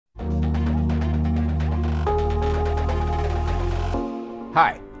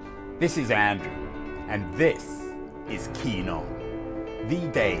Hi, this is Andrew, and this is Keen On, the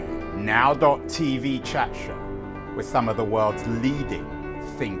daily now.tv chat show with some of the world's leading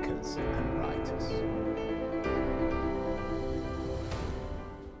thinkers and writers.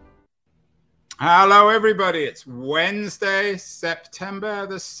 Hello, everybody. It's Wednesday, September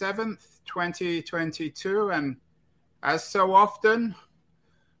the 7th, 2022, and as so often,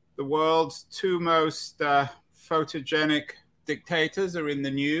 the world's two most photogenic dictators are in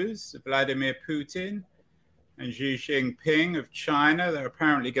the news, Vladimir Putin and Xi Jinping of China. They're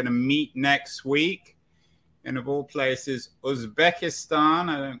apparently going to meet next week in, of all places, Uzbekistan.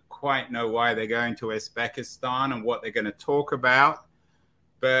 I don't quite know why they're going to Uzbekistan and what they're going to talk about.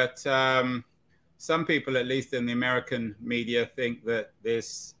 But some people, at least in the American media, think that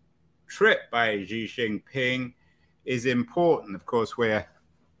this trip by Xi Jinping is important. Of course, we're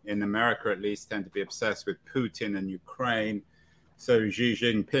in America, at least, tend to be obsessed with Putin and Ukraine. So Xi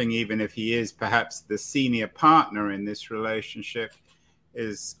Jinping, even if he is perhaps the senior partner in this relationship,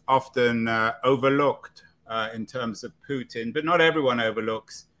 is often overlooked in terms of Putin. But not everyone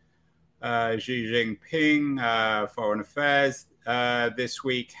overlooks Xi Jinping. Foreign Affairs this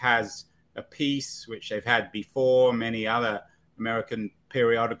week has a piece, which they've had before, many other American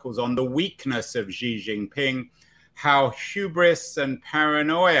periodicals, on the weakness of Xi Jinping, how hubris and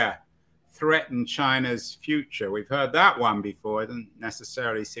paranoia threaten China's future. We've heard that one before. It doesn't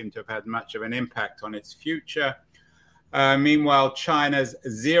necessarily seem to have had much of an impact on its future. Meanwhile, China's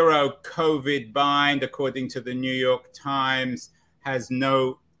zero COVID bind, according to the New York Times, has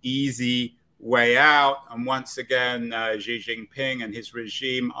no easy way out. And once again, Xi Jinping and his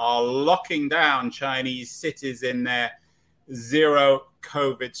regime are locking down Chinese cities in their zero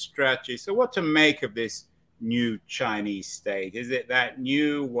COVID strategy. So what to make of this new Chinese state? Is it that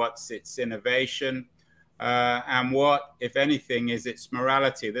new? What's its innovation? And what, if anything, is its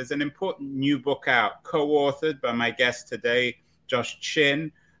morality? There's an important new book out, co-authored by my guest today, Josh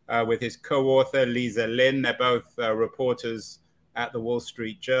Chin, with his co-author, Lisa Lin. They're both reporters at the Wall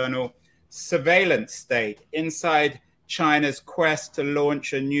Street Journal. Surveillance State, inside China's quest to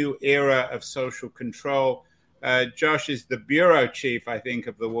launch a new era of social control. Josh is the bureau chief, I think,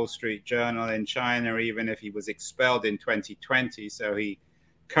 of the Wall Street Journal in China, even if he was expelled in 2020. So he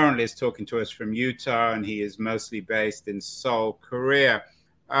currently is talking to us from Utah, and he is mostly based in Seoul, Korea.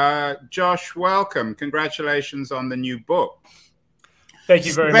 Josh, welcome. Congratulations on the new book. Thank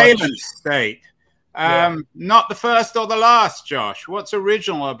you very much. Surveillance State. Not the first or the last, Josh. What's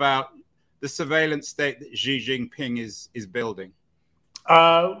original about the surveillance state that Xi Jinping is building?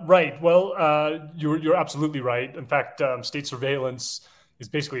 Right. Well, you're absolutely right. In fact, state surveillance is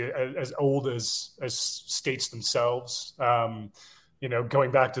basically as old as states themselves.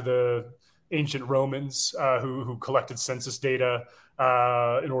 Going back to the ancient Romans who collected census data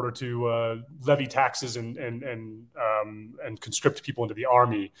in order to levy taxes and conscript people into the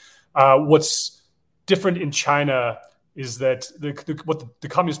army. What's different in China is that what the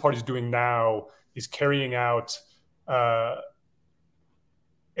Communist Party is doing now is carrying out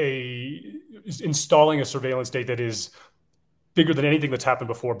installing a surveillance state that is bigger than anything that's happened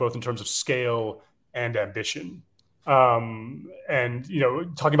before, both in terms of scale and ambition. And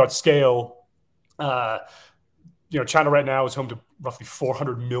talking about scale, China right now is home to roughly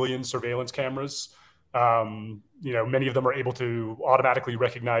 400 million surveillance cameras. Many of them are able to automatically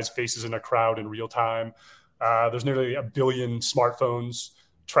recognize faces in a crowd in real time. There's nearly 1 billion smartphones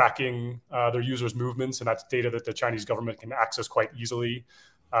tracking their users' movements, and that's data that the Chinese government can access quite easily.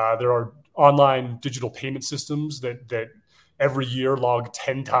 There are online digital payment systems that every year log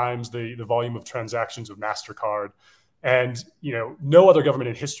 10 times the volume of transactions of MasterCard. And, no other government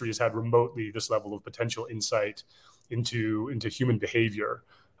in history has had remotely this level of potential insight into human behavior.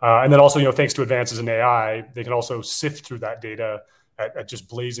 And then also, thanks to advances in AI, they can also sift through that data at just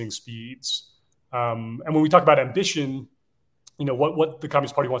blazing speeds. And when we talk about ambition, what the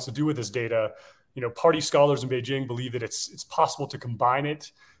Communist Party wants to do with this data, party scholars in Beijing believe that it's possible to combine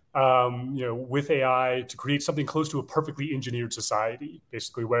it, with AI to create something close to a perfectly engineered society,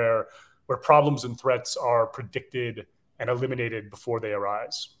 basically where problems and threats are predicted and eliminated before they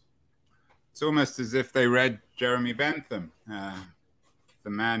arise. It's almost as if they read Jeremy Bentham, the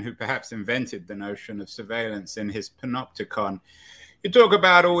man who perhaps invented the notion of surveillance, in his Panopticon. You talk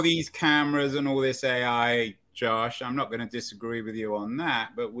about all these cameras and all this AI, Josh. I'm not going to disagree with you on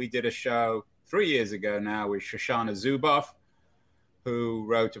that, but we did a show 3 years ago now with Shoshana Zuboff, who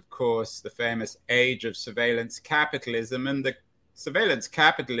wrote, of course, the famous Age of Surveillance Capitalism. And the surveillance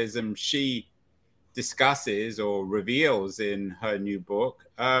capitalism she discusses or reveals in her new book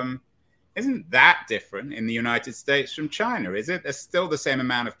isn't that different in the United States from China, is it? There's still the same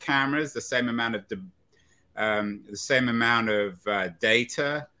amount of cameras, the same amount of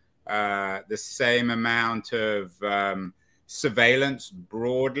data, the same amount of surveillance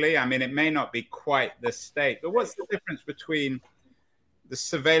broadly. I mean, it may not be quite the state, but what's the difference between the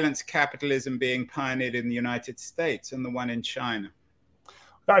surveillance capitalism being pioneered in the United States and the one in China?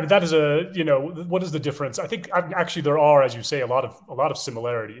 That is what is the difference? I think actually there are, as you say, a lot of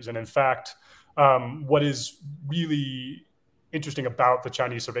similarities. And in fact, what is really interesting about the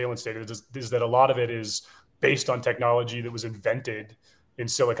Chinese surveillance data is that a lot of it is based on technology that was invented in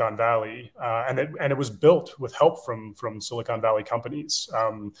Silicon Valley, and it was built with help from Silicon Valley companies,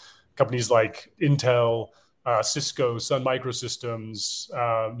 companies like Intel, Cisco, Sun Microsystems,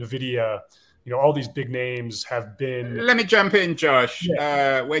 NVIDIA. All these big names have been. Let me jump in, Josh.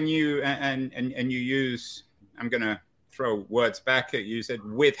 Yeah. When you and you use, I'm going to throw words back at you. You said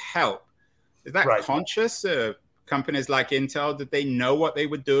with help. Is that right? Conscious? Companies like Intel, did they know what they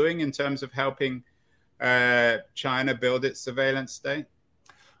were doing in terms of helping China build its surveillance state?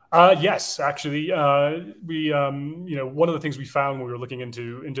 Yes, actually, we one of the things we found when we were looking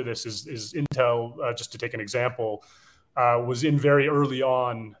into this is Intel. Just to take an example. Was in very early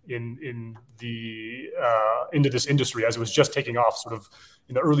on into this industry as it was just taking off, sort of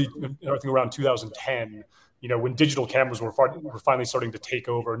in the early, I think around 2010. When digital cameras were finally starting to take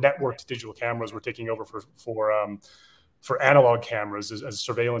over, networked digital cameras were taking over for analog cameras as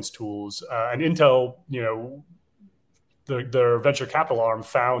surveillance tools. And Intel, their venture capital arm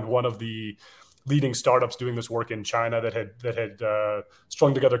found one of the leading startups doing this work in China that had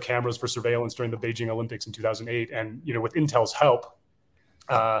strung together cameras for surveillance during the Beijing Olympics in 2008. And with Intel's help,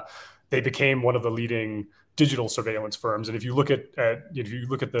 they became one of the leading digital surveillance firms. And if you look at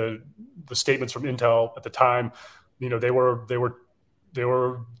the statements from Intel at the time, they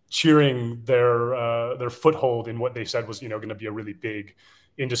were cheering their foothold in what they said was going to be a really big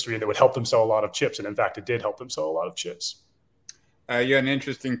industry, and that would help them sell a lot of chips. And in fact, it did help them sell a lot of chips. You had an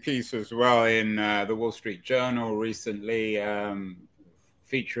interesting piece as well in the Wall Street Journal recently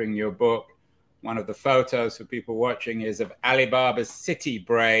featuring your book. One of the photos for people watching is of Alibaba's city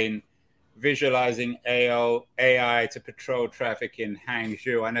brain visualizing AI to patrol traffic in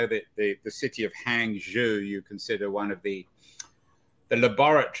Hangzhou. I know that the city of Hangzhou you consider one of the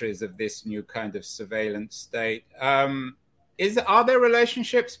laboratories of this new kind of surveillance state. Are there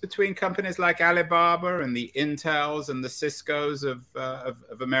relationships between companies like Alibaba and the Intels and the Ciscos of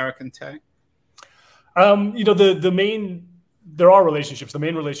American tech? There are relationships. The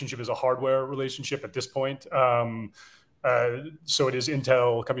main relationship is a hardware relationship at this point. So it is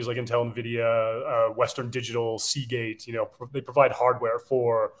Intel, companies like Intel, NVIDIA, Western Digital, Seagate. They provide hardware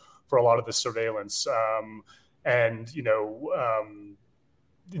for a lot of this surveillance,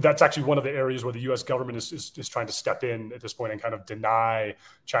 that's actually one of the areas where the U.S. government is trying to step in at this point and kind of deny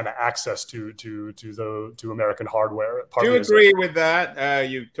China access to American hardware. Do you agree with that?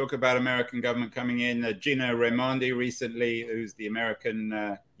 You talk about American government coming in. Gina Raimondi recently, who's the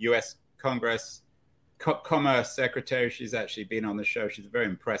American U.S. Congress Commerce Secretary, she's actually been on the show. She's a very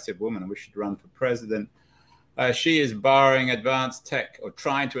impressive woman. I wish she'd run for president. She is barring advanced tech, or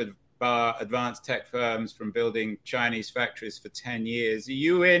trying to bar advanced tech firms from building Chinese factories for 10 years. Are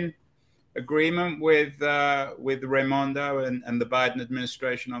you in agreement with Raimondo and the Biden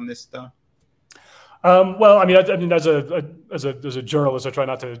administration on this stuff? Well, I mean, as a journalist, I try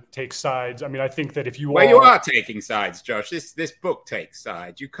not to take sides. I mean, I think that if you you are taking sides, Josh. This book takes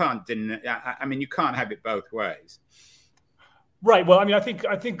sides. You can't you can't have it both ways. Right. Well, I mean, I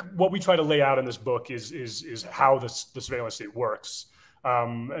think what we try to lay out in this book is how the surveillance state works.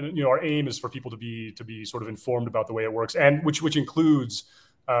 And our aim is for people to be sort of informed about the way it works, and which includes,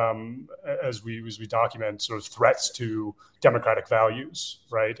 as we document, sort of threats to democratic values,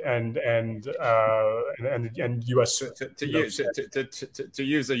 right? And U.S. to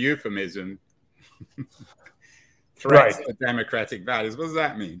use a euphemism, threats to democratic values. What does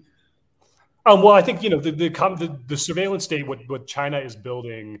that mean? Well, I think the surveillance state, what China is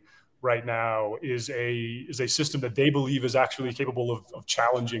building right now is a system that they believe is actually capable of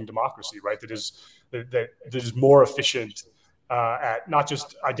challenging democracy, right? That is more efficient at not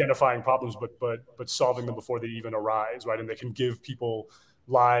just identifying problems, but solving them before they even arise, right? And they can give people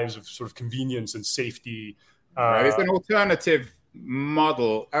lives of sort of convenience and safety. Right. It's an alternative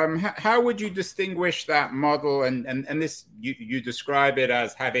model. How would you distinguish that model? And this you describe it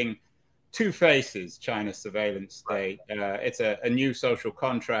as having two faces, China's surveillance state. It's a new social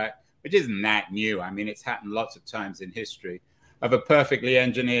contract, which isn't that new. I mean, it's happened lots of times in history, of a perfectly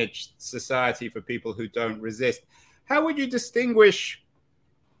engineered society for people who don't resist. How would you distinguish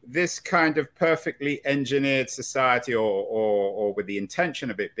this kind of perfectly engineered society, or with the intention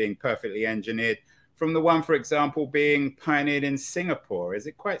of it being perfectly engineered, from the one, for example, being pioneered in Singapore? Is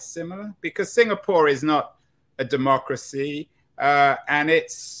it quite similar? Because Singapore is not a democracy, and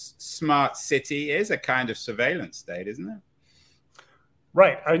its smart city is a kind of surveillance state, isn't it?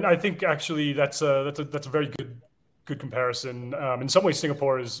 Right. I think actually that's a very good comparison. In some ways,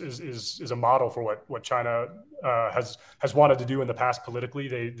 Singapore is a model for what China has wanted to do in the past politically.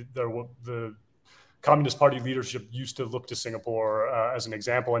 The Communist Party leadership used to look to Singapore as an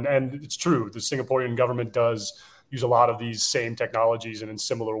example, and it's true. The Singaporean government does use a lot of these same technologies and in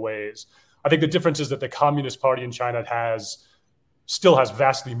similar ways. I think the difference is that the Communist Party in China still has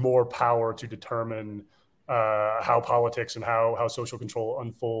vastly more power to determine how politics and how social control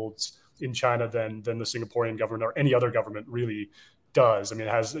unfolds in China than the Singaporean government or any other government really does. I mean,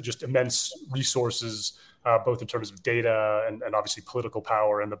 it has just immense resources, both in terms of data and obviously political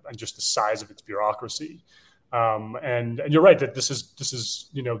power and just the size of its bureaucracy. And you're right that this is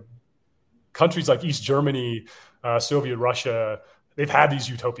countries like East Germany, Soviet Russia, they've had these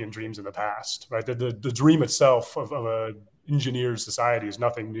utopian dreams in the past, right? The dream itself of a engineered society is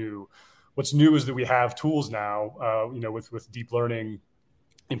nothing new. What's new is that we have tools now, with deep learning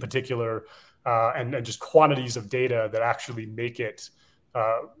in particular, and just quantities of data that actually make it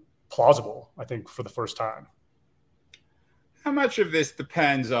plausible, I think, for the first time. How much of this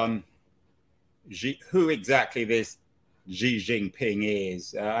depends on who exactly this Xi Jinping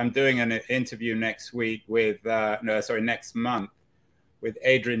is? I'm doing an interview next month with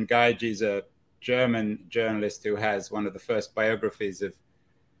Adrian Gyges, a German journalist who has one of the first biographies of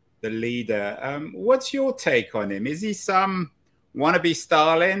the leader. What's your take on him? Is he some wannabe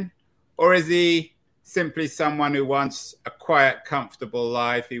Stalin, or is he simply someone who wants a quiet, comfortable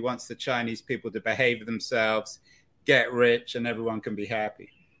life? He wants the Chinese people to behave themselves, get rich, and everyone can be happy.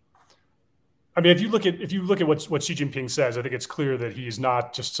 I mean, if you look at what Xi Jinping says, I think it's clear that he is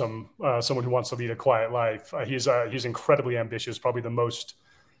not just someone who wants to lead a quiet life. He's incredibly ambitious, probably the most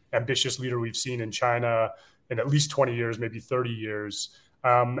ambitious leader we've seen in China in at least 20 years, maybe 30 years.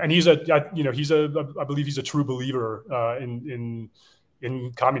 And I believe he's a true believer in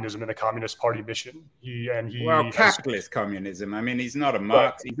communism and the Communist Party mission. Capitalist communism. I mean, he's not a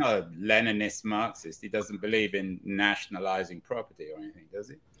Marxist. He's not a Leninist Marxist. He doesn't believe in nationalizing property or anything, does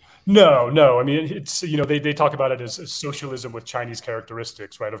he? No. I mean, it's they talk about it as socialism with Chinese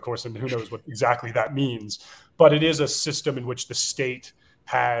characteristics, right? Of course, and who knows what exactly that means. But it is a system in which the state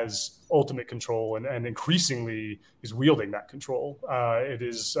has ultimate control and increasingly is wielding that control. It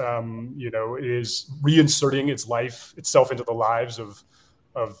is reinserting itself into the lives of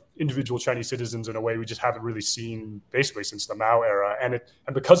individual Chinese citizens in a way we just haven't really seen basically since the Mao era. And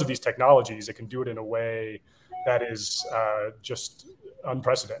because of these technologies, it can do it in a way that is just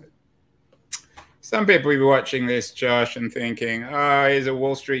unprecedented. Some people will be watching this, Josh, and thinking, he's a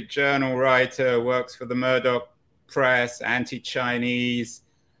Wall Street Journal writer, works for the Murdoch press, anti-Chinese,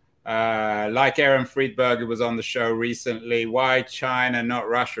 like Aaron Friedberg, who was on the show recently. Why China, not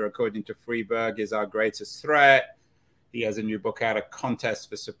Russia, according to Friedberg, is our greatest threat. He has a new book out, A Contest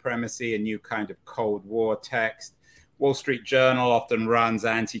for Supremacy, a new kind of Cold War text. Wall Street Journal often runs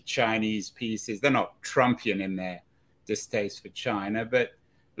anti-Chinese pieces. They're not Trumpian in their distaste for China, but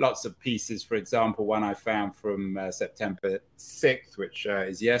lots of pieces. For example, one I found from September 6th, which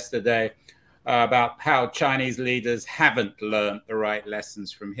is yesterday, about how Chinese leaders haven't learned the right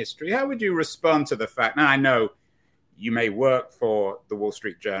lessons from history. How would you respond to the fact? Now, I know you may work for the Wall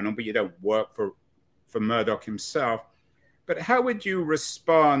Street Journal, but you don't work for Murdoch himself. But how would you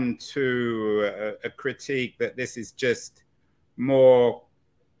respond to a critique that this is just more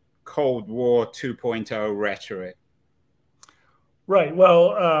Cold War 2.0 rhetoric? Right.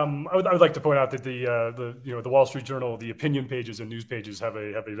 Well, I would like to point out that the Wall Street Journal, the opinion pages and news pages have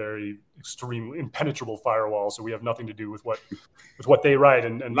a very extremely impenetrable firewall. So we have nothing to do with what they write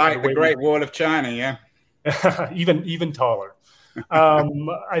and like the Great Wall of China, yeah. even taller.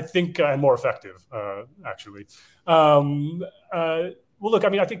 I think and more effective, actually. Well, look, I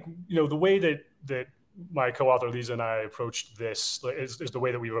mean, I think the way that my co-author Lisa and I approached this is the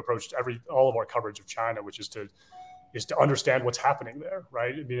way that we've approached all of our coverage of China, which is to understand what's happening there,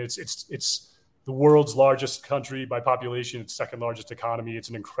 right? I mean, it's the world's largest country by population, its second largest economy. It's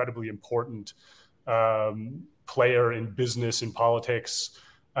an incredibly important player in business, in politics,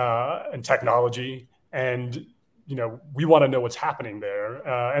 and technology. And we want to know what's happening there.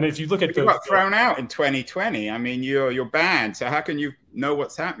 And if you look at you got thrown out in 2020. I mean, you're banned. So how can you know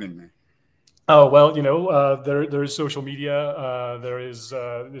what's happening there? Oh, well, there is social media.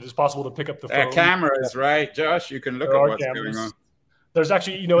 It is possible to pick up the phone. There are cameras, right, Josh? You can look at what's going on. There's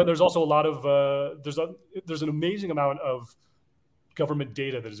actually, and there's also a lot of there's an amazing amount of government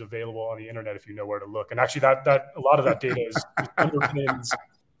data that is available on the internet if you know where to look. And actually, that a lot of that data underpins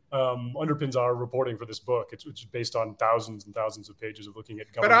our reporting for this book. It's based on thousands and thousands of pages of looking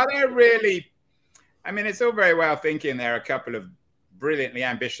at government. But are there really? I mean, it's all very well thinking there are a couple of brilliantly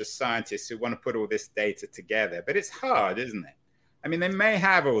ambitious scientists who want to put all this data together, but it's hard, isn't it? I mean, they may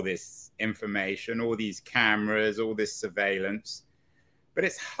have all this information, all these cameras, all this surveillance, but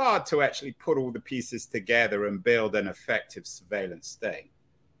it's hard to actually put all the pieces together and build an effective surveillance state.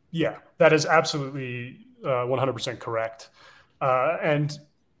 Yeah, that is absolutely 100% correct. And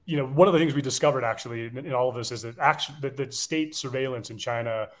one of the things we discovered actually in all of this is that that state surveillance in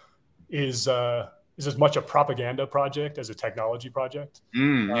China is as much a propaganda project as a technology project.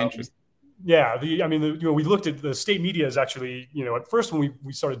 Interesting. Yeah, we looked at the state media is actually, at first when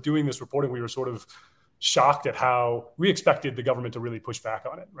we started doing this reporting, we were sort of shocked at how we expected the government to really push back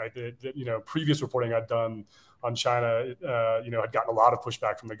on it, right? The previous reporting I'd done on China, had gotten a lot of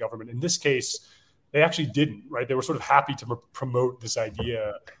pushback from the government. In this case, they actually didn't, right? They were sort of happy to promote this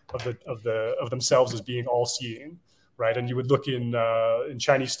idea of themselves as being all-seeing, right? And you would look in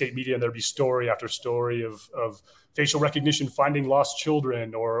Chinese state media, and there'd be story after story of facial recognition finding lost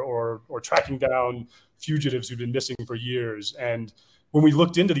children or tracking down fugitives who've been missing for years. And when we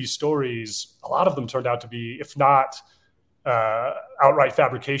looked into these stories, a lot of them turned out to be, if not outright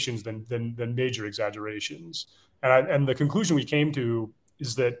fabrications, then major exaggerations. And the conclusion we came to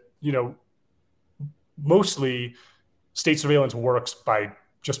is that, mostly state surveillance works by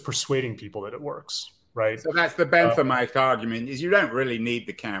just persuading people that it works, right? So that's the Benthamite argument, is you don't really need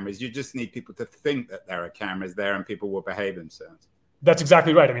the cameras. You just need people to think that there are cameras there and people will behave themselves. That's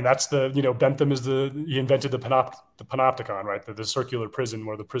exactly right. I mean, that's Bentham he invented the panopticon, right? The circular prison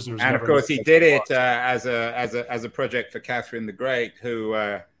where the prisoners. And of course, he did it as a project for Catherine the Great, who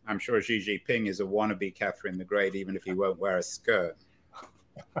I'm sure Xi Jinping is a wannabe Catherine the Great, even if he won't wear a skirt.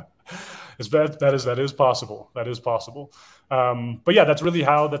 That is possible. That is possible. But yeah, that's really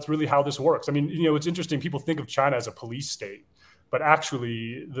how this works. I mean, it's interesting. People think of China as a police state, but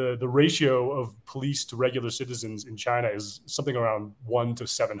actually the ratio of police to regular citizens in China is something around 1 to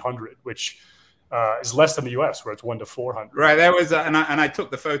 700, which is less than the US, where it's 1 to 400. Right. There was, and I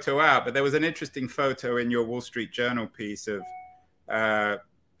took the photo out, but there was an interesting photo in your Wall Street Journal piece of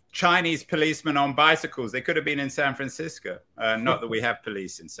Chinese policemen on bicycles. They could have been in San Francisco. Not that we have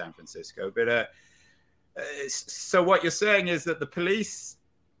police in San Francisco, but so what you're saying is that the police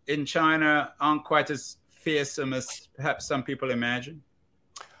in China aren't quite as fearsome as perhaps some people imagine?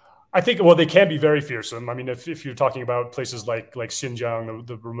 I think, well, they can be very fearsome. I mean, if you're talking about places like Xinjiang,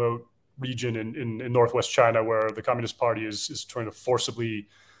 the remote region in Northwest China, where the Communist Party is trying to forcibly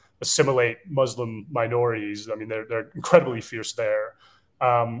assimilate Muslim minorities, I mean, they're incredibly fierce there.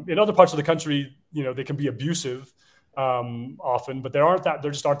 In other parts of the country, they can be abusive often, but there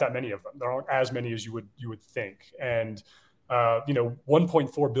just aren't that many of them. There aren't as many as you would think. And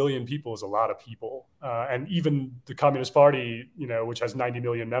 1.4 billion people is a lot of people. And even the Communist Party, which has 90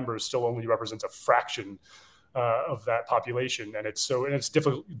 million members, still only represents a fraction of that population. And it's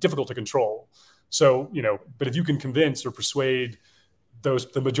difficult to control. So, but if you can convince or persuade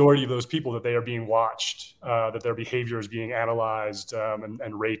the majority of those people that they are being watched, that their behavior is being analyzed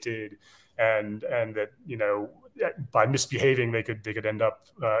and rated, and that, by misbehaving, they could end up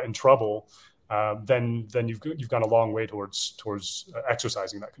in trouble. Then you've gone a long way towards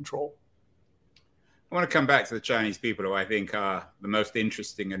exercising that control. I want to come back to the Chinese people, who I think are the most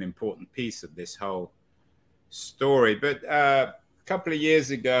interesting and important piece of this whole story. But a couple of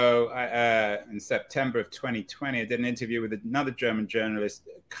years ago, in September of 2020, I did an interview with another German journalist,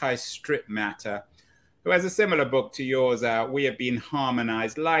 Kai Strittmatter, who has a similar book to yours out, We Have Been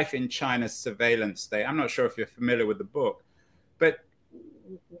Harmonized, Life in China's Surveillance State. I'm not sure if you're familiar with the book, but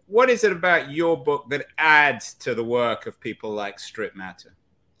what is it about your book that adds to the work of people like Strittmatter?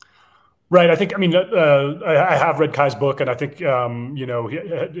 Right. I have read Kai's book, and I think,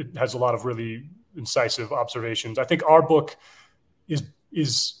 it has a lot of really incisive observations. I think our book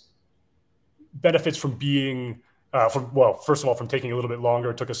is benefits from being, first of all, from taking a little bit longer.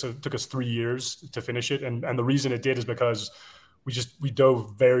 It took us 3 years to finish it. And the reason it did is because we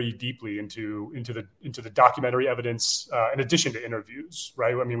dove very deeply into the documentary evidence, in addition to interviews,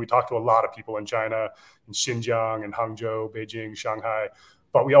 right? I mean, we talked to a lot of people in China, in Xinjiang and Hangzhou, Beijing, Shanghai,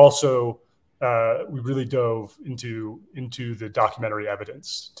 but we also we really dove into the documentary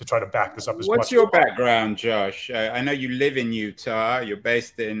evidence to try to back this up as much. What's your background, Josh? I know you live in Utah. You're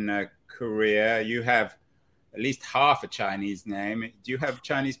based in Korea. You have at least half a Chinese name. Do you have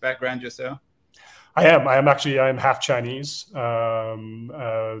Chinese background yourself? I am half Chinese, but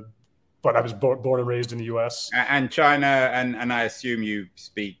I was born and raised in the U.S. And China, and I assume you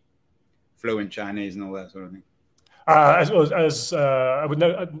speak fluent Chinese and all that sort of thing. I would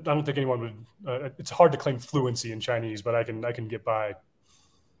know, I don't think anyone would. It's hard to claim fluency in Chinese, but I can get by.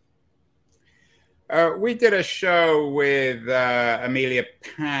 We did a show with Amelia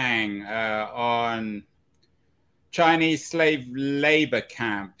Pang on Chinese slave labor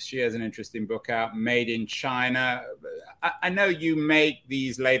camps. She has an interesting book out, Made in China. I know you make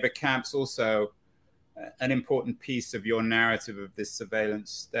these labor camps also an important piece of your narrative of this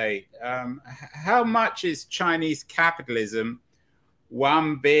surveillance state. How much is Chinese capitalism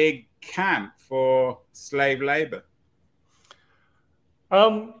one big camp for slave labor?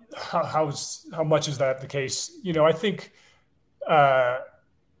 How much is that the case? I think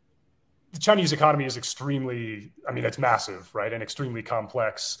the Chinese economy is extremely, it's massive, right? And extremely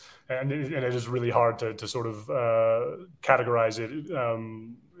complex. And it is really hard to sort of categorize it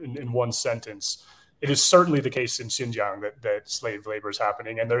in one sentence. It is certainly the case in Xinjiang that slave labor is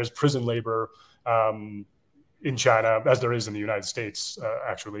happening. And there is prison labor in China, as there is in the United States,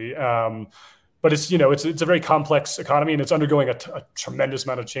 actually. But it's a very complex economy, and it's undergoing a tremendous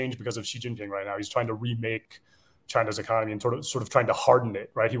amount of change because of Xi Jinping right now. He's trying to remake China's economy and sort of trying to harden it,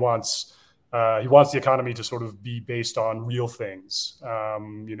 right? He wants the economy to sort of be based on real things.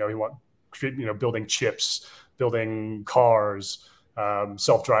 He wants building chips, building cars,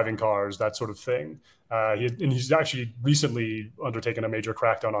 self-driving cars, that sort of thing. He's actually recently undertaken a major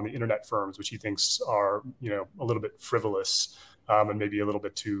crackdown on the internet firms, which he thinks are a little bit frivolous. And maybe a little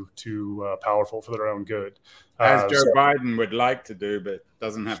bit too powerful for their own good. As Joe Biden would like to do, but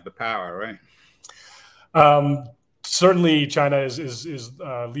doesn't have the power, right? Certainly, China is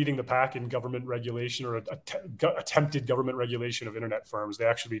leading the pack in government regulation or attempted government regulation of internet firms. They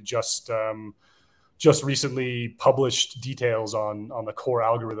actually just recently published details on the core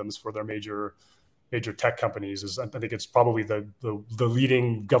algorithms for their major tech companies. I think it's probably the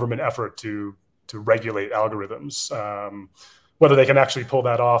leading government effort to regulate algorithms. Whether they can actually pull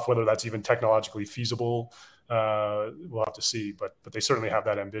that off, whether that's even technologically feasible, we'll have to see. But they certainly have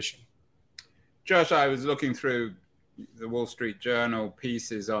that ambition. Josh, I was looking through the Wall Street Journal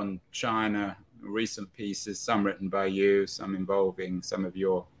pieces on China, recent pieces, some written by you, some involving some of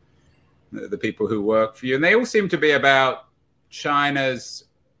the people who work for you. And they all seem to be about China's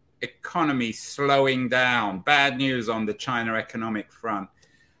economy slowing down, bad news on the China economic front.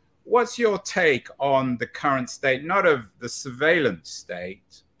 What's your take on the current state, not of the surveillance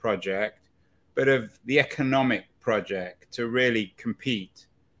state project, but of the economic project to really compete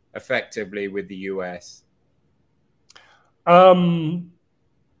effectively with the US? I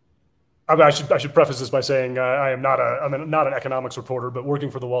should preface this by saying I'm not an economics reporter, but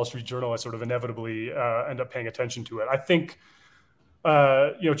working for the Wall Street Journal, I sort of inevitably end up paying attention to it. I think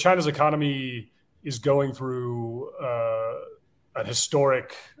China's economy is going through an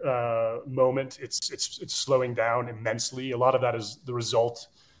historic moment. It's slowing down immensely. A lot of that is the result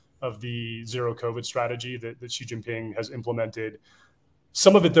of the zero COVID strategy that Xi Jinping has implemented.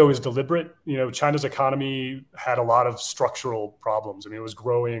 Some of it, though, is deliberate. China's economy had a lot of structural problems. It was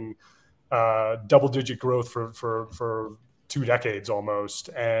growing double-digit growth for 2 decades almost,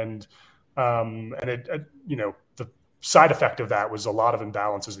 and the side effect of that was a lot of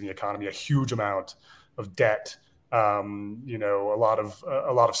imbalances in the economy, a huge amount of debt. A lot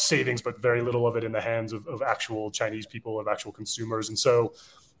of savings, but very little of it in the hands of actual Chinese people, of actual consumers. And so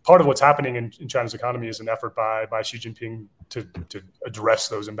part of what's happening in China's economy is an effort by Xi Jinping to address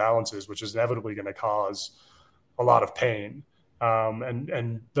those imbalances, which is inevitably going to cause a lot of pain.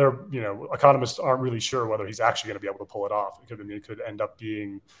 And they're, economists aren't really sure whether he's actually going to be able to pull it off. It could end up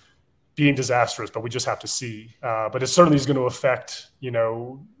being disastrous, but we just have to see. But it certainly is going to affect,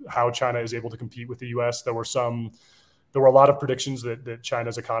 how China is able to compete with the U.S. There were a lot of predictions that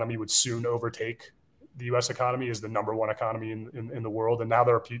China's economy would soon overtake the U.S. economy as the number one economy in the world, and now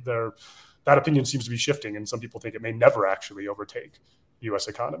that opinion seems to be shifting, and some people think it may never actually overtake the U.S.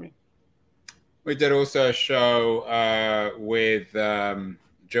 economy. We did also a show with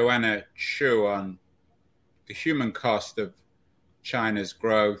Joanna Chu on the human cost of China's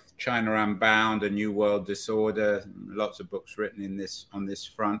growth, China Unbound, A New World Disorder, lots of books written on this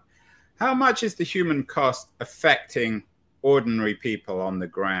front. How much is the human cost affecting ordinary people on the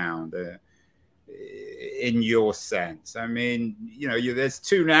ground, in your sense? There's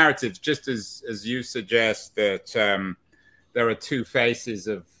two narratives, just as you suggest that there are two faces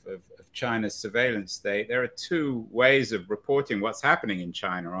of China's surveillance state. There are two ways of reporting what's happening in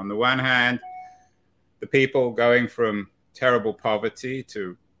China. On the one hand, the people going from terrible poverty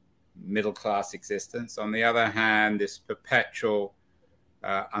to middle-class existence. On the other hand, this perpetual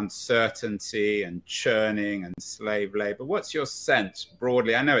uncertainty and churning and slave labor. What's your sense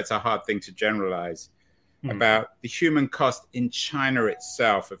broadly? I know it's a hard thing to generalize about the human cost in China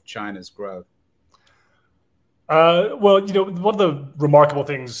itself of China's growth. Well, one of the remarkable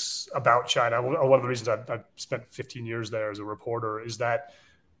things about China, one of the reasons I've spent 15 years there as a reporter, is that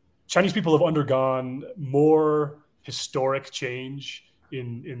Chinese people have undergone more historic change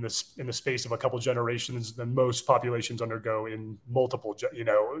in the space of a couple generations than most populations undergo in multiple, in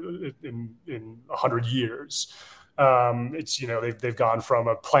 100 years. It's they've gone from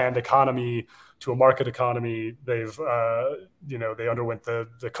a planned economy to a market economy. They've they underwent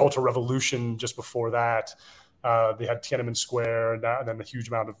the Cultural Revolution just before that. They had Tiananmen Square, and then the huge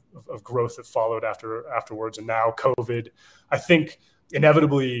amount of growth that followed afterwards, and now COVID. I think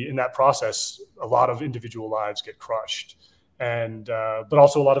inevitably in that process, a lot of individual lives get crushed, and but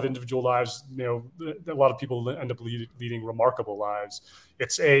also a lot of individual lives. A lot of people end up leading remarkable lives.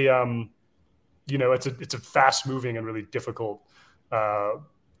 It's it's a fast moving and really difficult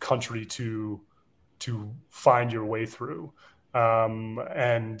country to find your way through,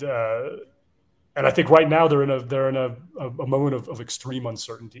 and I think right now they're in a moment of extreme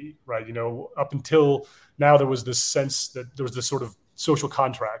uncertainty, right? Up until now, there was this sense that there was this sort of social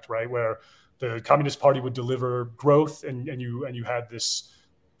contract, right, where the Communist Party would deliver growth, and you had this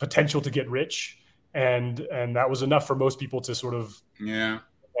potential to get rich, and that was enough for most people to sort of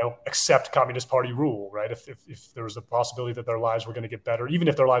accept Communist Party rule, right? If there was a possibility that their lives were going to get better, even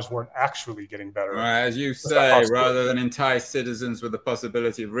if their lives weren't actually getting better. Right, as you say, rather than entice citizens with the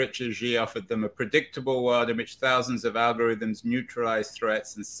possibility of riches, Xi offered them a predictable world in which thousands of algorithms neutralize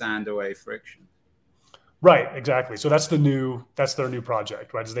threats and sand away friction. Right, exactly. So that's their new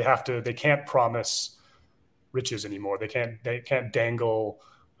project, right? Is they can't promise riches anymore. They can't dangle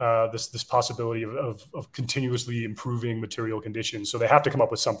this possibility of continuously improving material conditions. So they have to come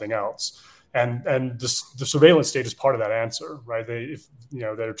up with something else. And the surveillance state is part of that answer, right?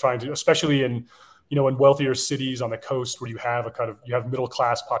 They're trying to, especially in wealthier cities on the coast where you have middle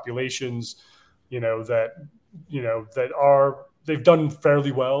class populations, they've done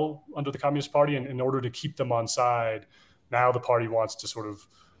fairly well under the Communist Party, and in order to keep them on side, now the party wants to sort of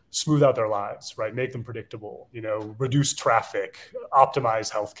smooth out their lives, right? Make them predictable, reduce traffic,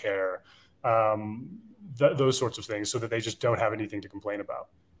 optimize healthcare, those sorts of things, so that they just don't have anything to complain about.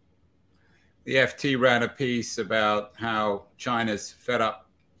 The FT ran a piece about how China's fed up.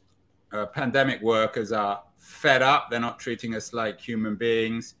 Pandemic workers are fed up. They're not treating us like human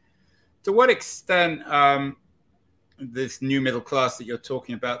beings. To what extent, this new middle class that you're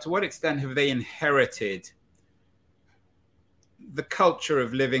talking about, to what extent have they inherited the culture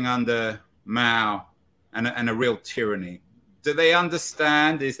of living under Mao and a real tyranny? Do they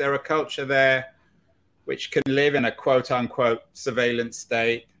understand? Is there a culture there which can live in a quote unquote surveillance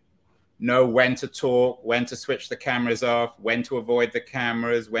state, know when to talk, when to switch the cameras off, when to avoid the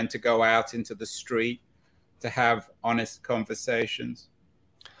cameras, when to go out into the street to have honest conversations?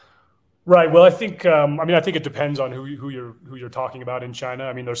 Right. Well, I think it depends on who you're talking about in China.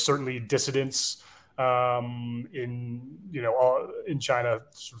 I mean, there's certainly dissidents in China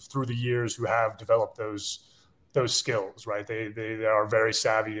through the years who have developed those skills, right? They are very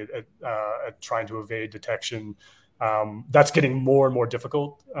savvy at trying to evade detection. That's getting more and more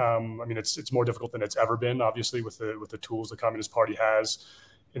difficult. It's more difficult than it's ever been, obviously, with the tools the Communist Party has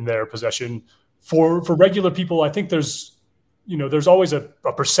in their possession. For regular people, I think there's always a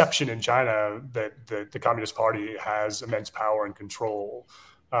perception in China that the Communist Party has immense power and control.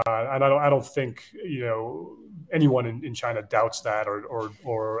 And I don't think anyone in China doubts that,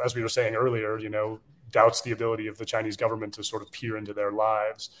 or as we were saying earlier, doubts the ability of the Chinese government to sort of peer into their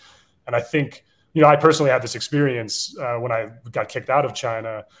lives. And I think I personally had this experience when I got kicked out of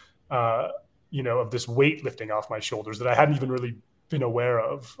China, of this weight lifting off my shoulders that I hadn't even really been aware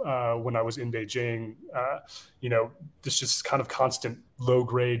of when I was in Beijing. This just kind of constant low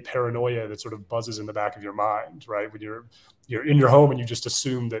grade paranoia that sort of buzzes in the back of your mind, right? When you're in your home and you just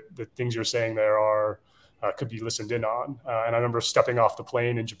assume that the things you're saying there could be listened in on. And I remember stepping off the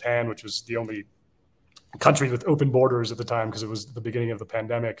plane in Japan, which was the only country with open borders at the time because it was the beginning of the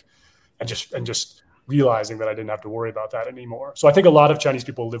pandemic, and just realizing that I didn't have to worry about that anymore. So I think a lot of Chinese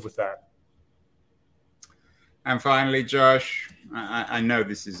people live with that. And finally, Josh, I know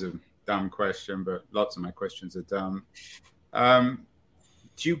this is a dumb question, but lots of my questions are dumb.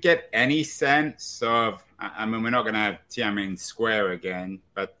 Do you get any sense of, we're not going to have Tiananmen Square again,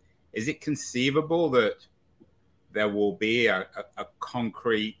 but is it conceivable that there will be a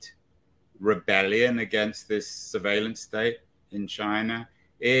concrete rebellion against this surveillance state in China?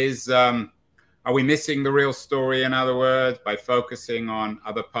 Are we missing the real story, in other words, by focusing on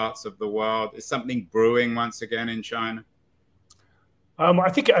other parts of the world? Is something brewing once again in China? I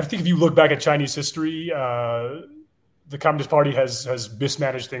think if you look back at Chinese history, the Communist Party has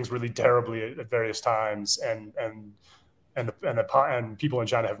mismanaged things really terribly at various times, and people in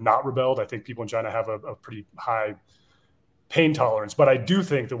China have not rebelled. I think people in China have a pretty high pain tolerance, but I do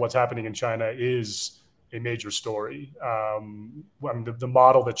think that what's happening in China is a major story. The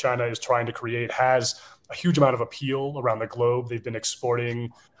model that China is trying to create has a huge amount of appeal around the globe. They've been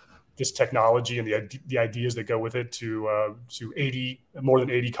exporting this technology and the ideas that go with it to more than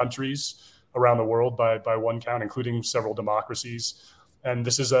 80 countries around the world by one count, including several democracies. And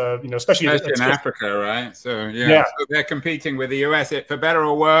this is especially in Africa, right? So yeah. So they're competing with the US. For better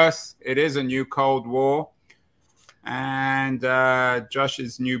or worse, it is a new Cold War. And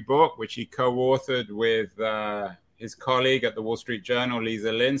Josh's new book, which he co-authored with his colleague at the Wall Street Journal,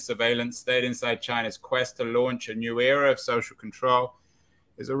 Lisa Lin, Surveillance State Inside China's Quest to Launch a New Era of Social Control,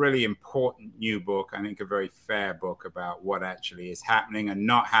 is a really important new book. I think a very fair book about what actually is happening and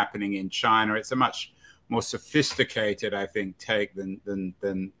not happening in China. It's a much more sophisticated, I think, take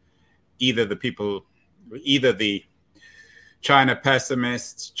than either the China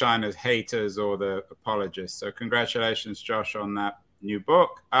pessimists, China's haters, or the apologists. So congratulations, Josh, on that new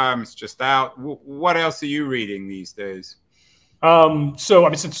book. It's just out. What else are you reading these days?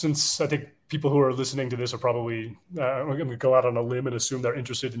 Since I think people who are listening to this are probably I'm going to go out on a limb and assume they're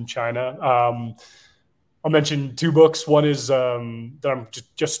interested in China. I'll mention two books. One is that I'm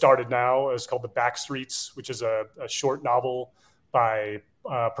just started now. It's called The Backstreets, which is a short novel by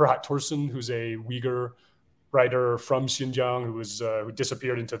Perhat Tursun, who's a Uyghur writer from Xinjiang who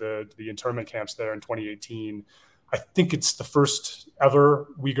disappeared into the internment camps there in 2018. I think it's the first ever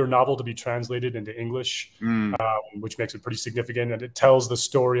Uyghur novel to be translated into English, which makes it pretty significant. And it tells the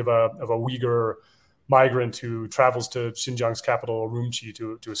story of a Uyghur migrant who travels to Xinjiang's capital, Urumqi,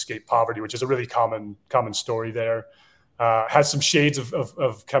 to escape poverty, which is a really common story there. Has some shades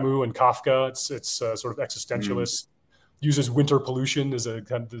of Camus and Kafka. It's sort of existentialist. Uses winter pollution as a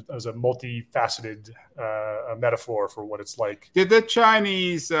multifaceted metaphor for what it's like. Did the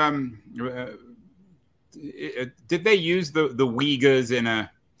Chinese did they use the Uyghurs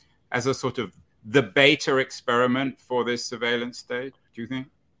as a sort of the beta experiment for this surveillance state? Do you think?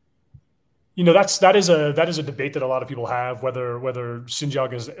 That is a debate that a lot of people have, whether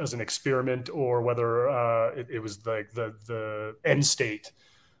Xinjiang is an experiment or whether it was like the end state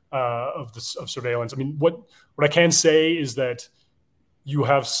of surveillance. I mean, what I can say is that you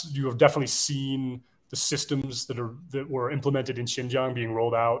have definitely seen the systems that were implemented in Xinjiang being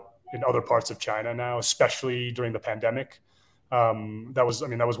rolled out in other parts of China now, especially during the pandemic. That was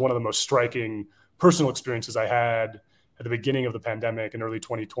one of the most striking personal experiences I had at the beginning of the pandemic in early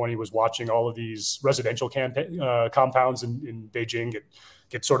 2020, was watching all of these residential compounds in Beijing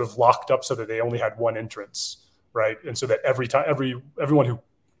get sort of locked up so that they only had one entrance, right? And so that everyone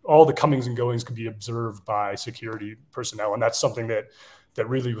all the comings and goings could be observed by security personnel. And that's something that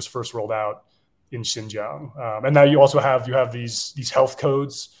really was first rolled out in Xinjiang. And now you also have these health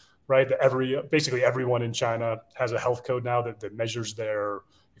codes, right? That basically everyone in China has a health code now that measures their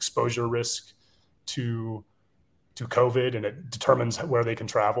exposure risk to COVID, and it determines where they can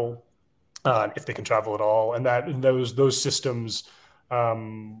travel, if they can travel at all. And those systems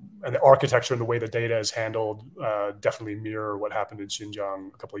and the architecture and the way the data is handled definitely mirror what happened in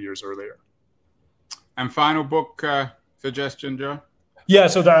Xinjiang a couple of years earlier. And final book suggestion, Joe? Yeah,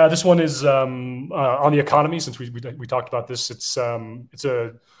 so this one is on the economy. Since we talked about this, it's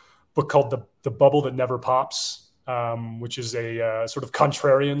a book called The Bubble That Never Pops, which is a sort of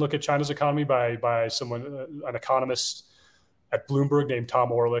contrarian look at China's economy by someone, an economist at Bloomberg named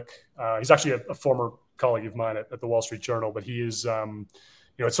Tom Orlick. He's actually a former colleague of mine at the Wall Street Journal, but he is,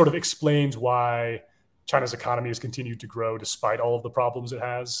 it sort of explains why China's economy has continued to grow despite all of the problems it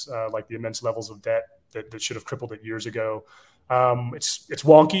has, like the immense levels of debt that should have crippled it years ago. It's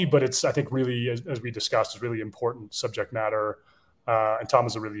wonky, but it's, I think, really, as we discussed, is really important subject matter. And Tom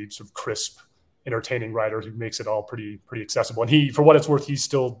is a really sort of crisp, entertaining writer who makes it all pretty accessible. And for what it's worth, he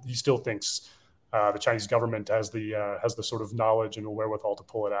still thinks the Chinese government has the sort of knowledge and the wherewithal to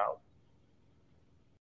pull it out.